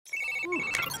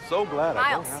so glad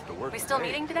I don't Miles, have to work we still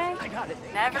today. meeting today? I got it.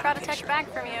 Never got a text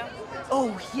back from you.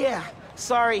 Oh, yeah.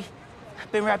 Sorry.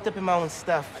 Been wrapped up in my own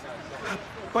stuff.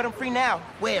 But I'm free now.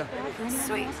 Where?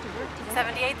 Sweet.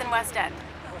 78th and West End.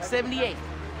 78.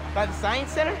 By the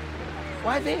Science Center?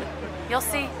 Why there? You'll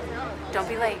see. Don't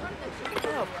be late.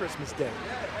 Oh, Christmas Day.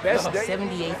 Best day.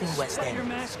 78th and West End. Your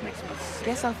mask makes me sick.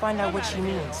 Guess I'll find out what she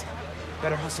means.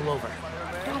 Better hustle over.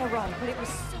 Gotta run, but it was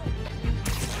so...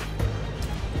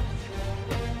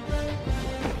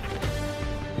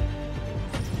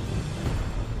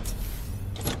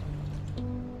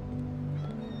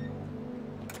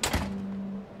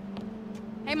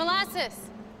 Hey, Molasses!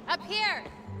 Up here!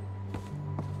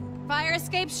 Fire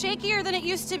escape's shakier than it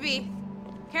used to be.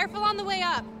 Careful on the way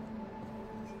up.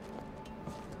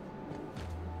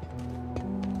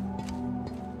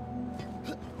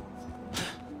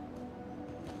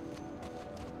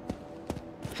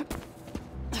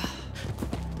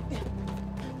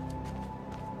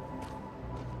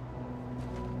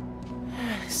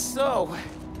 So,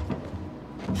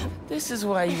 this is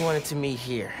why you wanted to meet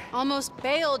here. Almost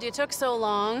bailed you took so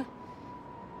long.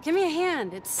 Give me a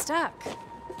hand, it's stuck.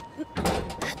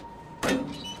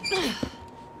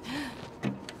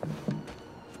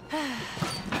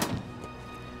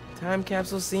 Time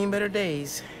capsule's seen better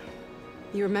days.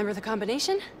 You remember the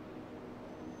combination?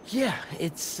 Yeah,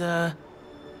 it's, oh,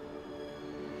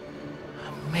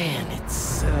 man,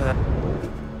 it's,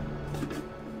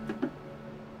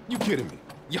 You kidding me?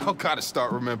 Y'all gotta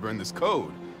start remembering this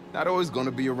code. Not always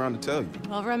gonna be around to tell you.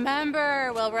 We'll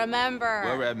remember, we'll remember.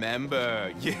 Well,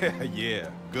 remember. Yeah,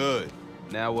 good.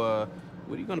 Now, what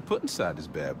are you gonna put inside this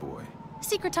bad boy?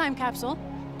 Secret time capsule.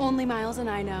 Only Miles and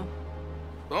I know.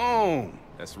 Boom!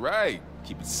 That's right.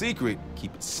 Keep it secret,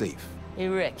 keep it safe. Hey,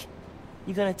 Rick.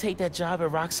 You gonna take that job at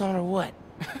Roxxon or what?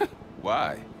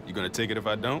 Why? You gonna take it if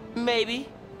I don't? Maybe.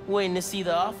 Waiting to see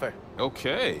the offer.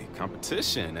 Okay,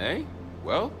 competition, eh?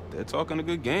 Well, they're talking a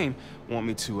good game. Want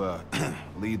me to,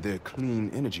 lead their clean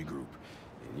energy group.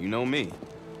 And you know me.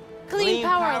 Clean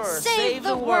power, save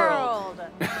the world!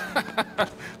 I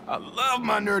love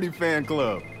my nerdy fan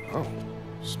club. Oh,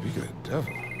 speak of the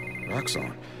devil.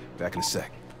 Roxxon. Back in a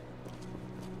sec.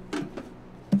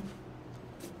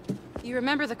 You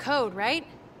remember the code, right?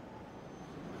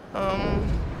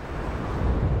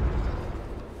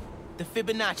 The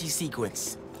Fibonacci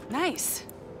sequence. Nice.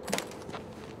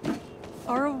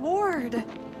 Our award.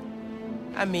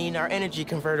 I mean, our energy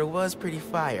converter was pretty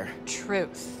fire.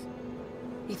 Truth.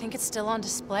 You think it's still on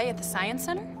display at the Science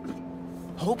Center?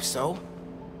 Hope so.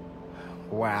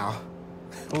 Wow.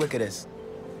 Look at this.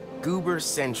 Goober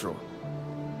Central.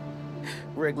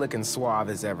 Rick looking suave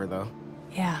as ever, though.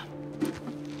 Yeah.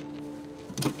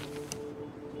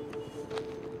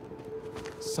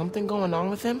 Something going on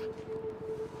with him?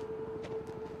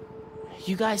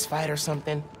 You guys fight or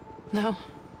something? No.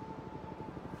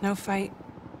 No fight.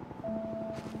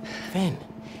 Finn,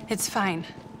 It's fine.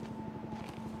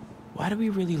 why do we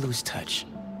really lose touch?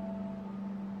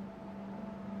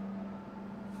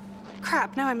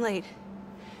 Crap, now I'm late.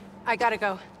 I gotta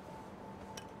go.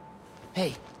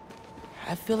 Hey,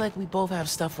 I feel like we both have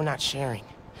stuff we're not sharing.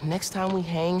 Next time we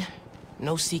hang,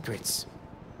 no secrets.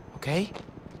 Okay?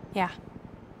 Yeah.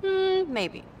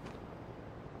 Maybe.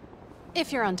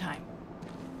 If you're on time.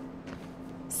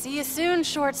 See you soon,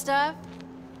 short stuff.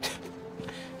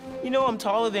 You know I'm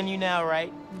taller than you now,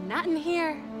 right? Not in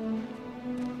here.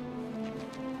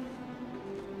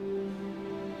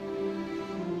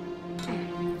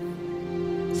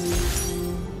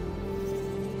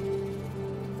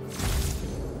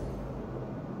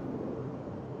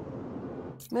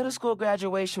 Middle school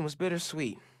graduation was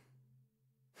bittersweet.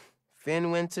 Finn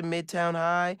went to Midtown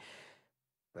High,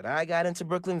 but I got into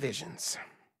Brooklyn Visions.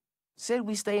 Said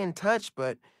we stay in touch,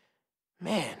 but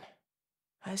man,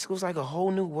 high school's like a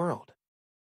whole new world.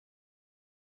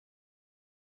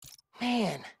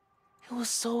 Man, it was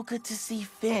so good to see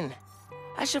Finn.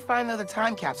 I should find the other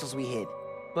time capsules we hid,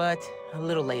 but a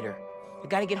little later. I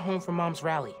gotta get home for Mom's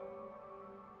rally.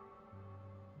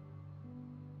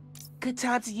 Good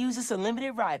time to use this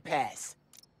unlimited ride pass.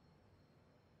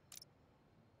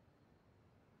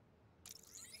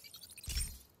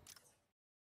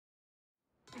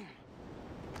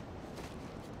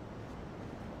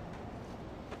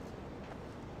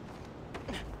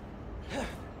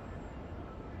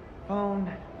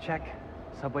 Phone, check.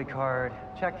 Subway card,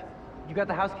 check. You got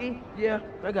the house key? Yeah,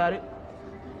 I got it.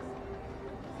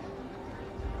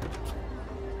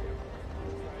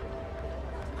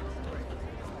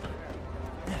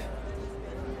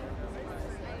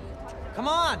 Come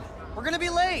on! We're gonna be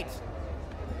late!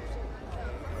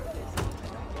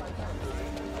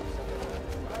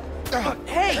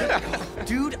 Hey!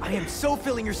 Dude, I am so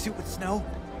filling your suit with snow.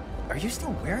 Are you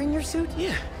still wearing your suit?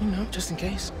 Yeah, you know, just in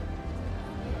case.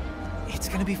 It's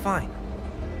gonna be fine.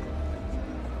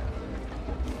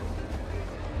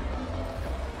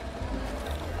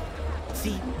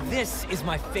 See, this is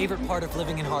my favorite part of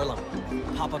living in Harlem.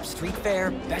 Pop-up street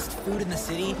fair, best food in the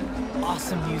city,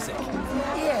 awesome music.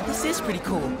 Yeah, this is pretty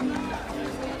cool.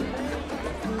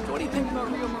 What do you think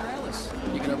about Rio Morales?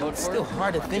 You gonna vote It's for still him?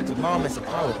 hard to think of Mom as a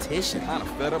politician. Kinda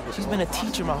fed up with She's been a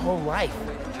teacher my whole life.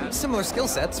 Similar skill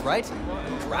sets, right?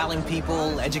 Corralling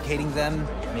people, educating them,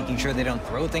 making sure they don't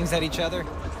throw things at each other.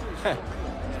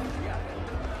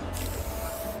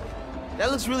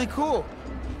 That looks really cool.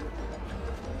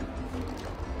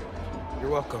 You're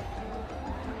welcome.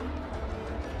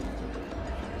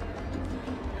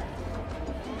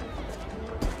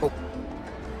 Oh.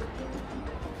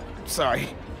 Sorry.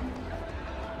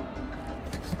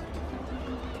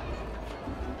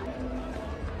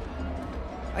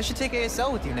 I should take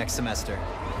ASL with you next semester.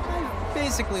 I've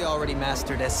basically already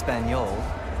mastered Espanol.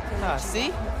 Ah,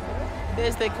 see?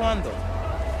 Desde cuando?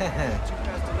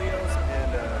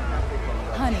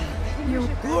 Honey, you're...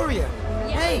 Gloria!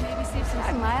 Hey!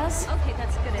 Hi, Miles. Okay,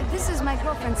 that's good. This is my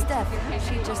girlfriend, Steph.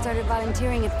 She just started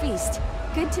volunteering at Feast.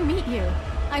 Good to meet you.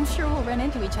 I'm sure we'll run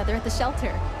into each other at the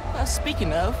shelter.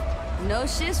 Speaking of... No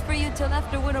shifts for you till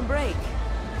after winter break.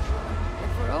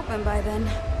 If we're open by then.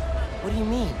 What do you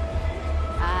mean?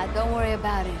 Don't worry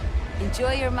about it.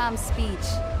 Enjoy your mom's speech.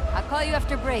 I'll call you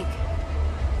after break.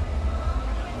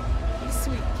 You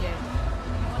sweet kid.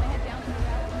 Want to head down to the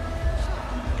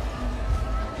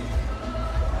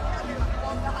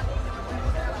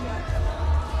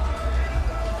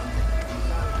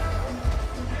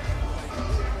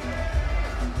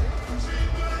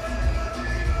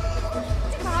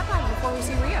Take a hot ride before we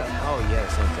see Rio. Oh,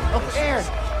 yes. Oh, Aaron!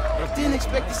 I didn't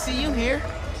expect to see you here.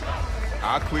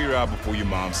 I'll clear out before your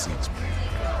mom sees me.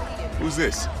 Who's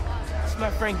this? It's my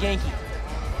friend Genki.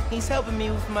 He's helping me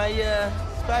with my,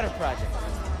 spider project.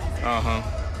 Uh-huh.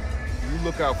 You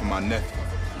look out for my nephew.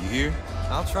 You hear?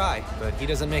 I'll try, but he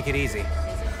doesn't make it easy.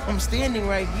 I'm standing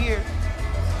right here.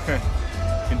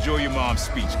 Enjoy your mom's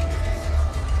speech, kid.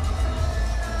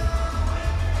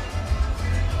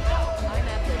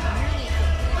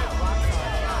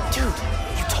 Dude,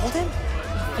 you told him?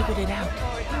 I figured it out.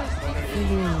 Fill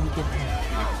you in when we get home.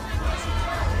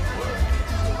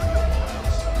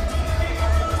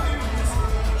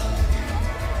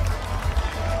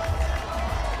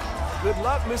 Good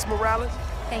luck, Miss Morales.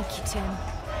 Thank you, Tim.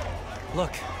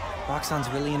 Look, Roxanne's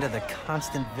really into the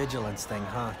constant vigilance thing,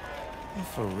 huh?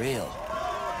 For real.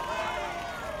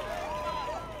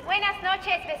 Buenas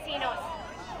noches, vecinos.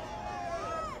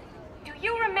 Do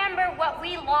you remember what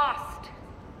we lost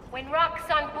when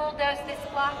Roxanne bulldozed this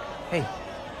block? Hey,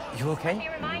 you Let okay? me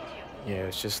remind you. Yeah,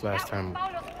 it's just last time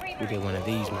we did one of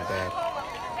these, my bad.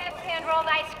 Best hand-rolled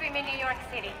ice cream in New York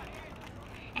City.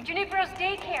 And Junipero's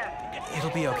daycare. It'll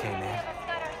be okay, man.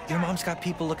 Your mom's got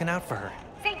people looking out for her.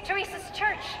 St. Teresa's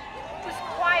Church, whose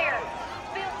choir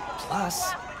built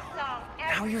Plus,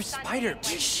 now you're Spider.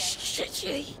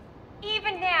 Spider.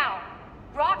 Even now,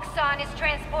 Roxanne is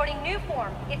transporting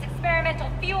Newform, its experimental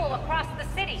fuel, across the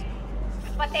city.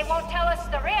 But they won't tell us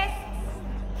the risks.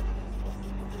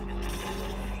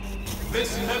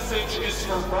 This message is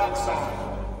for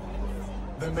Roxanne.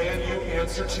 The man you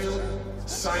answer to,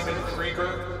 Simon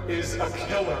Krieger, is a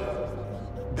killer.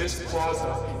 This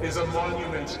plaza is a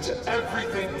monument to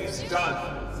everything he's done.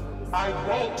 I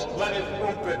won't let it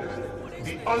open.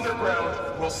 The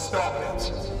underground will stop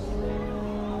it.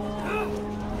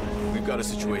 We've got a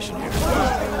situation here.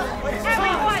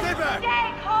 Everyone,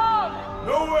 stay calm!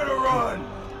 Nowhere to run!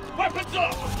 Weapons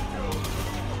up!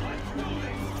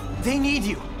 They need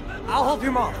you. I'll help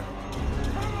your mom.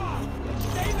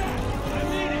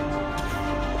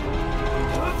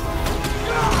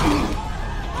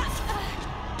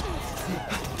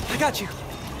 I got you.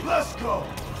 Let's go!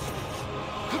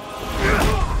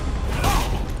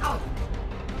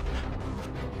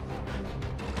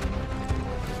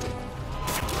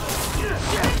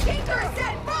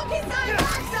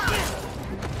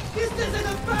 This doesn't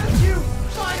affect you,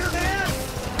 Spider-Man!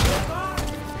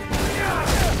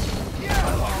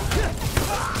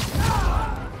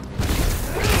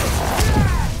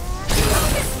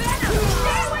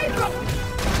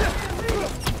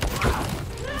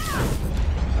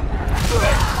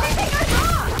 Keeping us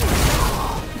off!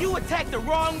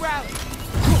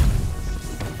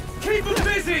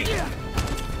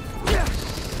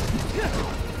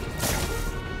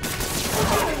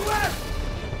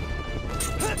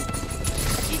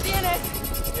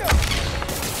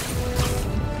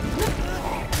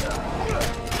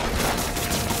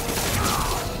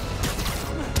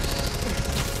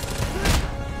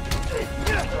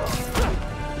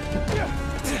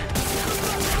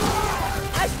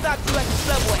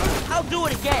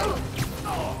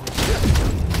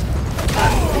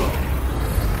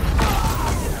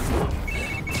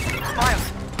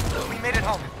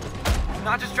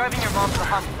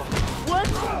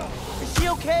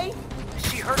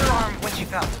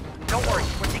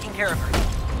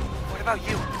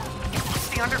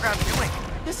 the underground doing?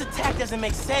 This attack doesn't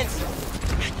make sense. I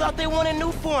thought they wanted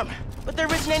new form, but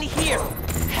there isn't any here.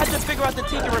 Had to figure out the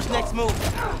Tinkerer's next move.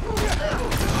 I'm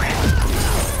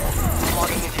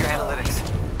logging into your analytics.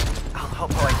 I'll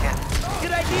help how I can.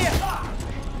 Good idea!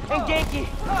 And Genki,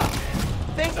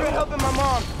 thanks for helping my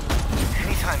mom.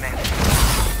 Anytime, man.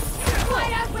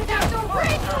 Fight us without the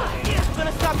ring! I'm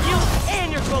gonna stop you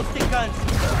and your glow stick guns.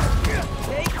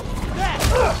 Take that!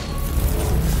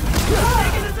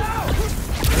 Taking us out!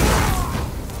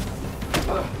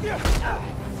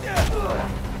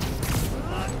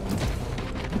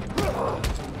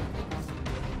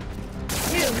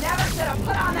 You never should have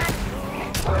put on that.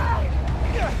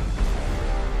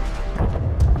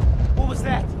 What was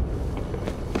that?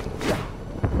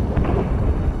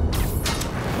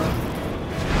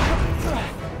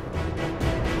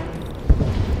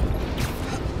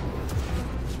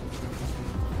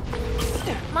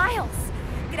 Miles!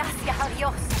 Gracias a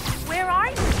Dios. Where are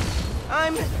you?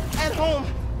 I'm at home,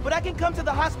 but I can come to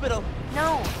the hospital.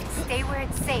 No, stay where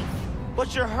it's safe.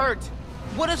 But you're hurt.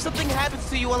 What if something happens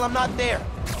to you while I'm not there?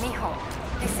 Mijo,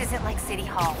 this isn't like City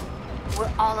Hall.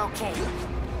 We're all okay.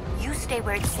 You stay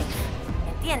where it's safe.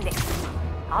 Entiende?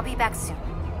 I'll be back soon.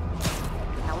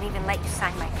 I'll even let you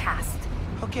sign my cast.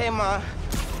 Okay, Ma.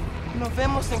 Nos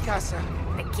vemos en casa.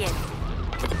 The kid.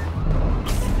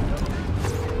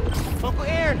 Uncle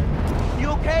Aaron, you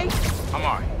okay? I'm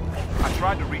alright. I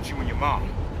tried to reach you and your mom.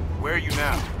 Where are you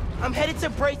now? I'm headed to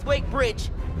Braithwaite Bridge.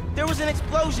 There was an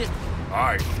explosion.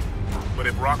 Alright. But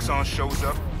if Roxxon shows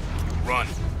up, run.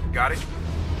 Got it?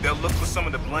 They'll look for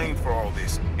someone to blame for all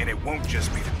this, and it won't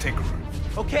just be the Tinkerer.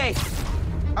 Okay.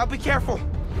 I'll be careful.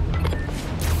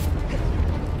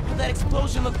 That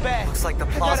explosion looked bad. Looks like the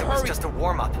plaza was just a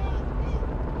warm-up.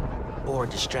 Or a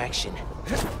distraction.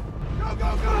 Go, go,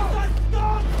 go!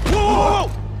 Stop! Whoa!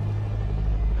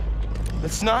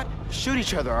 Let's not shoot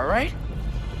each other, all right?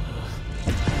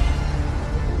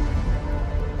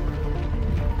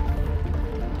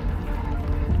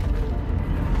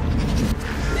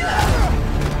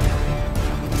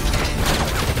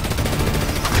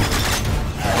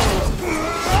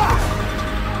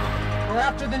 We're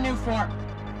after the new form.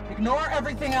 Ignore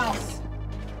everything else.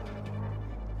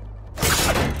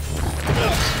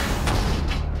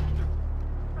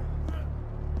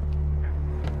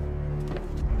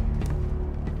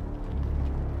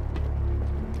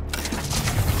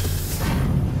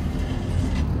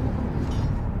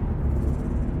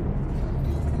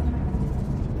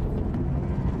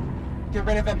 Get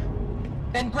rid of him.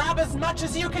 Then grab as much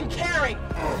as you can carry!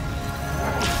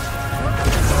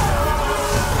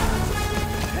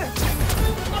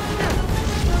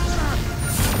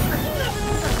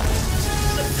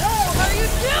 What are you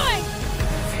doing?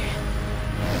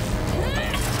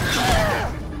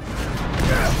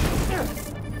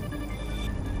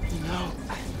 No.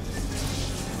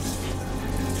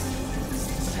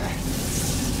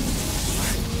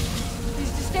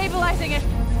 He's destabilizing it.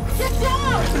 Get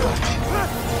down!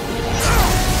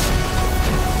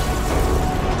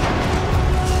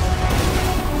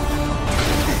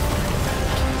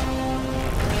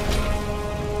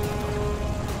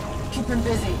 Keep him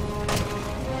busy.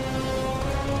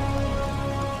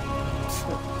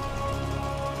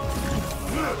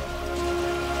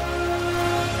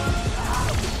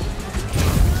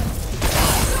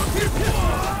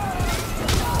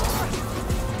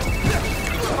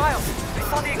 Miles, I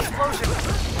saw the explosion.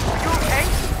 Are you okay?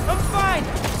 I'm fine.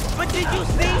 But did you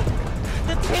see?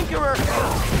 The Tinkerer.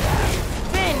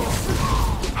 Finn.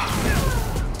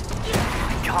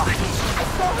 God. I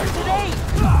saw her today.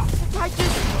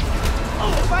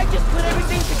 If I just put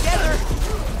everything together.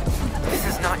 This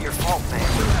is not your fault, man.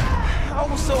 I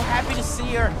was so happy to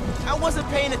see her. I wasn't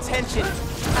paying attention. I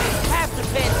have to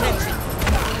pay attention.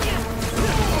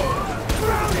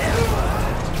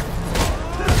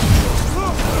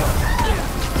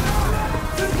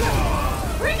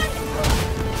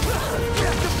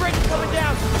 The brake's coming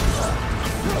down.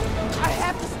 I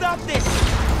have to stop this.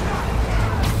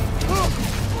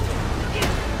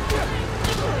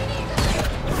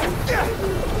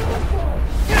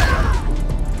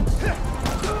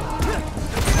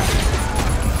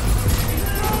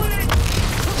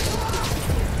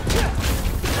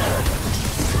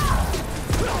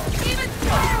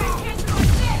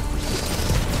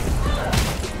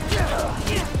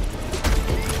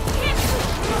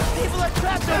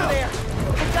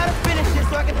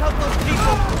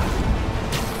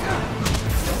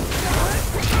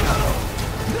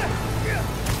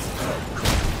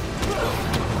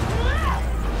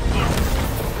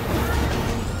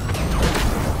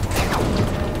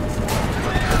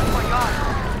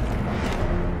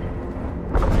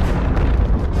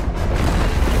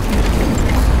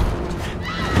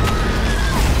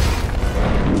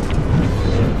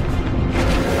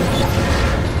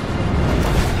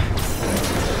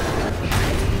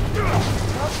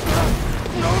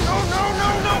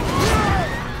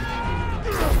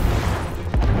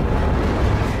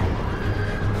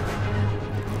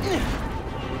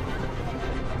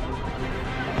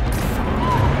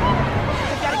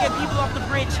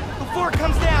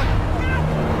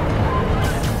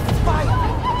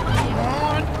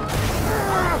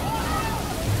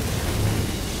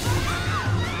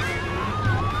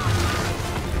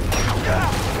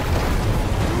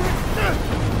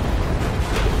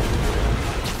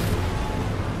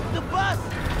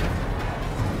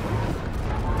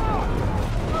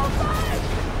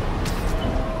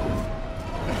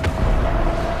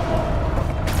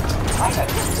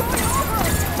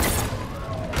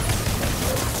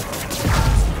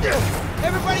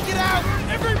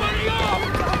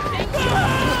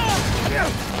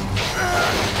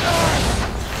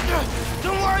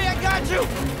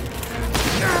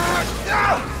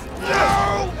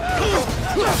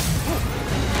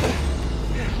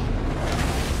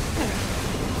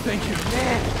 Thank you.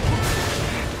 Man!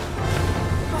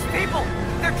 Those people!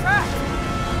 They're trapped!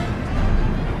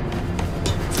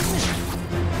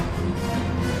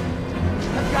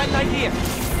 I've got an idea.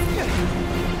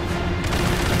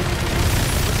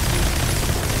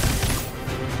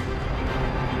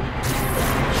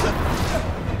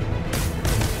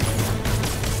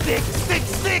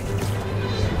 Stick!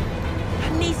 I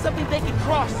need something they can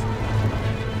cross.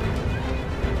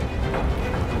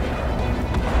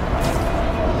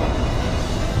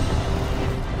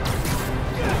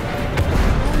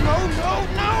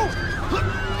 No!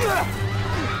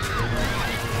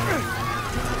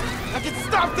 I can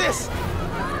stop this!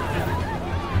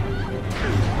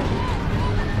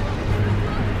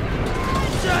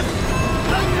 Just a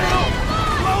little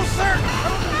closer!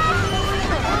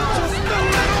 Just a little!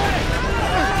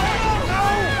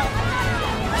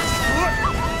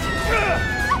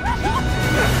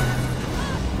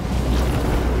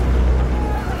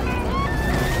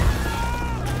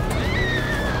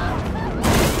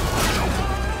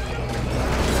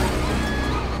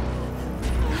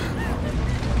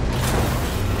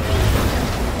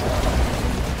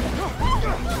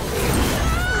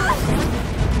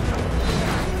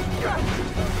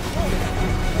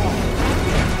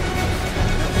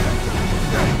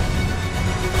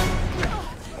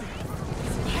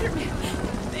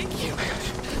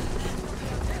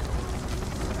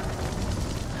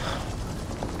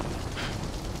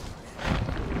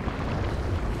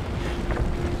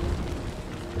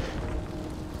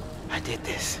 Did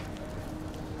this.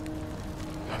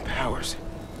 My powers.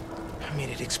 I made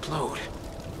it explode.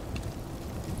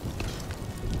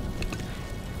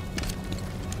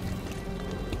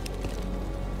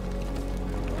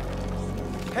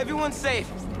 Everyone's safe.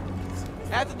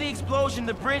 After the explosion,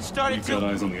 the bridge started We've got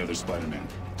eyes on the other Spider-Man.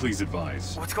 Please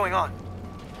advise. What's going on?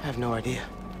 I have no idea.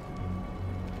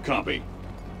 Copy.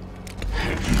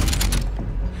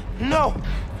 No!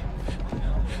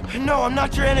 No, I'm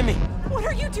not your enemy. What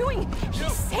are you doing? He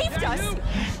saved us!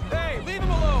 Hey, leave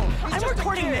him alone! I'm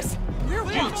recording this! We're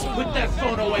watching! Put that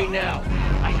phone away now!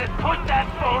 I said put that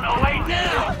phone away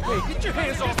now! Hey, get your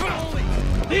hands off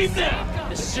him! Leave them!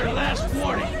 This is your last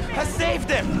warning! I saved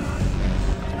him!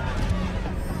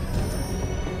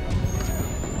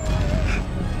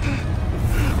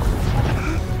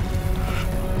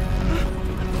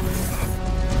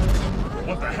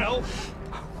 What the hell?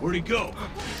 Where'd he go?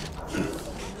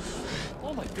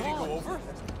 Oh my God! Did he go over?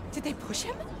 Did they push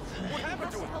him? What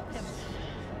happened to him? Help him.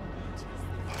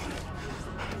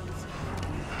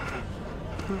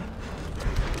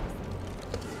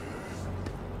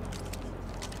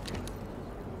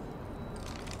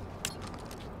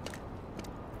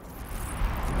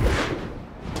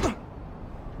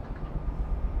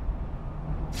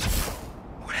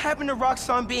 What happened to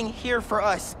Roxxon being here for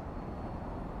us?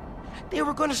 They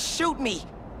were gonna shoot me.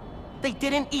 They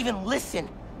didn't even listen.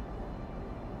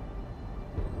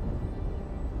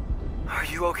 Are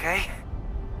you okay?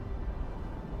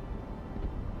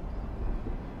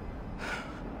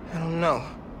 I don't know.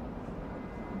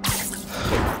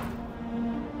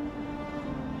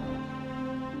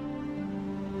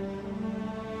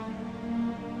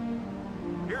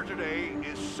 Here today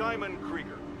is Simon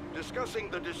Krieger, discussing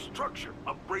the destruction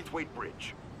of Braithwaite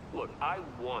Bridge. Look, I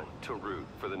want to root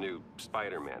for the new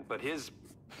Spider-Man, but his,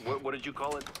 what did you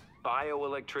call it?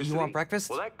 Bioelectricity? You want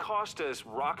breakfast? Well, that cost us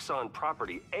Roxxon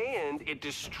property, and it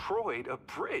destroyed a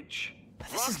bridge.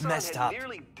 This is Roxxon messed had up.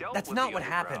 nearly dealt That's with not the what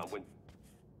underground happened. when-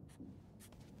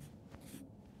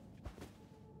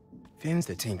 Finn's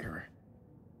the Tinkerer.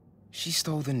 She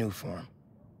stole the new form.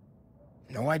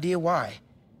 No idea why.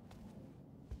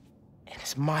 And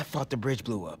it's my fault the bridge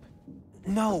blew up.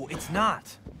 No, it's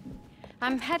not.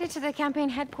 I'm headed to the campaign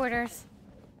headquarters.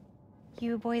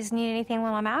 You boys need anything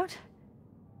while I'm out?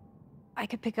 I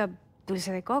could pick up dulce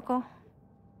de coco.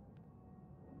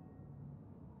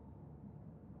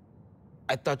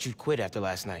 I thought you'd quit after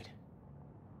last night.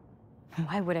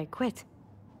 Why would I quit?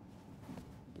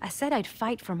 I said I'd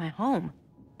fight for my home.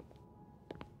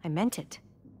 I meant it.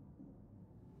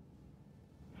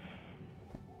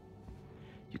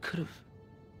 You could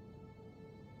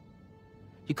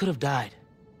have died.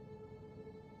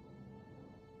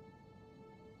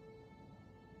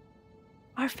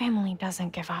 Our family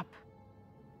doesn't give up.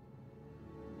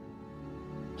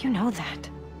 You know that.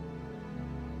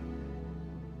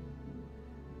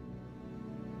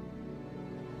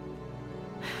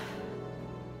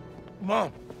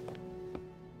 Mom!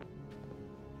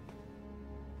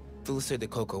 Dulce de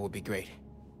coco would be great.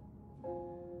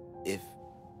 If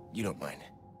you don't mind.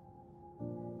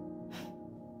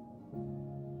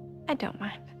 I don't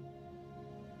mind.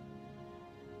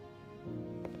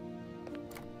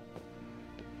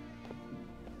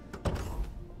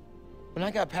 when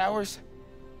I got powers,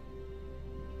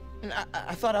 and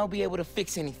I thought I'll be able to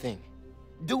fix anything.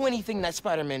 Do anything that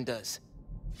Spider-Man does.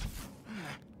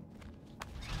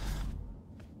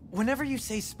 Whenever you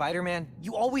say Spider-Man,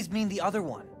 you always mean the other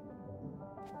one.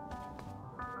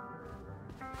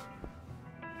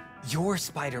 You're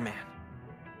Spider-Man.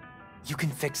 You can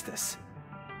fix this.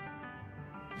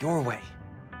 Your way.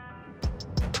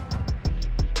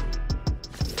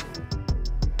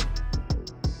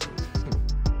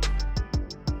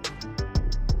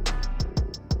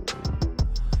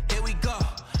 Here we go.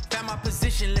 Found my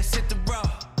position, let's hit the road.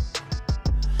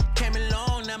 Came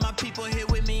along, now my people here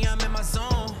with me, I'm in my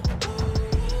zone.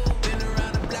 Been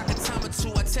around the block a time or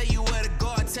two, I tell you where to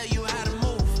go, I tell you how to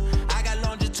move. I got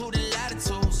longitude and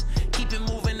latitudes, keep it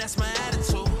moving, that's my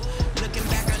attitude. Looking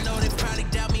back, I know they probably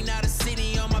doubt me, now the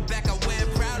city on my back, I wear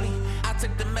it proudly. I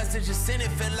took the message and sent it,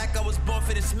 felt like I was born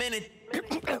for this minute.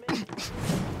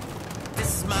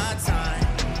 This is my time,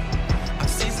 I'm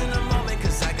seizing the moment,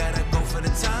 cause I gotta go for the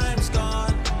time's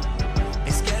gone.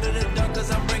 Ain't scared of the dark,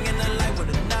 cause I'm bringing the light with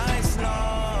a nice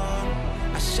long.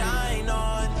 I shine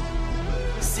on,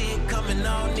 see it coming,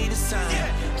 I don't need a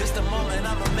sign. This the moment,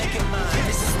 I'ma make it mine.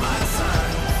 This is my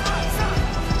time. My time,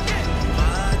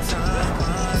 my time. My time,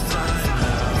 my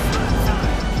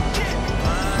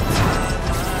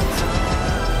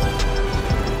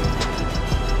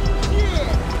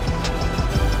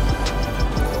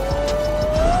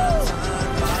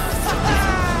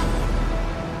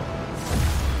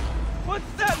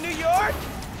What's up, New York?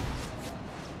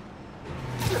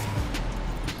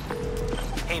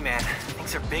 Hey man,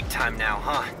 things are big time now,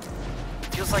 huh?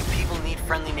 Feels like people need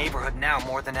friendly neighborhood now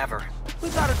more than ever. We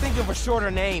gotta think of a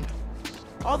shorter name.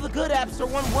 All the good apps are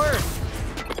one word.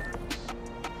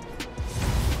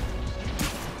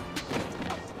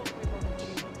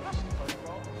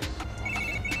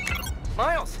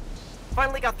 Miles!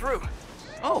 Finally got through.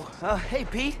 Oh, hey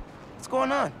Pete. What's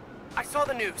going on? I saw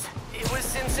the news. It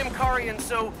was in Simkarian,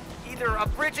 so either a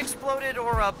bridge exploded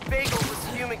or a bagel was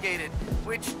fumigated,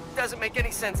 which doesn't make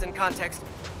any sense in context.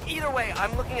 Either way,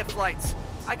 I'm looking at flights.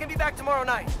 I can be back tomorrow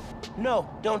night. No,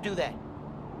 don't do that.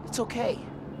 It's okay.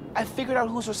 I figured out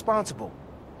who's responsible,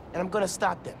 and I'm gonna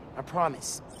stop them, I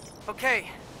promise. Okay,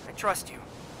 I trust you.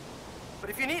 But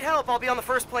if you need help, I'll be on the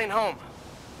first plane home.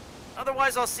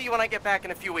 Otherwise, I'll see you when I get back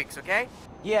in a few weeks, okay?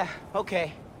 Yeah,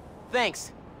 okay.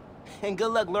 Thanks. And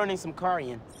good luck learning some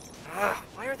Karian.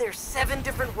 Why are there 7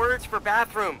 different words for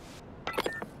bathroom?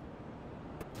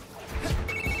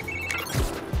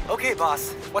 Okay,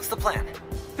 boss. What's the plan?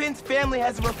 Finn's family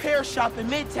has a repair shop in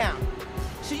Midtown.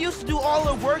 She used to do all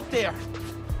her work there.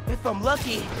 If I'm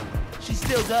lucky, she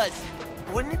still does.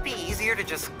 Wouldn't it be easier to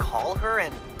just call her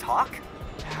and talk?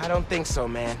 I don't think so,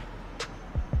 man.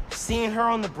 Seeing her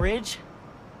on the bridge?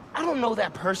 I don't know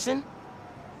that person.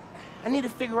 I need to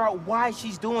figure out why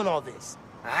she's doing all this.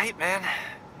 All right, man.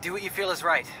 Do what you feel is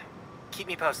right. Keep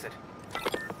me posted.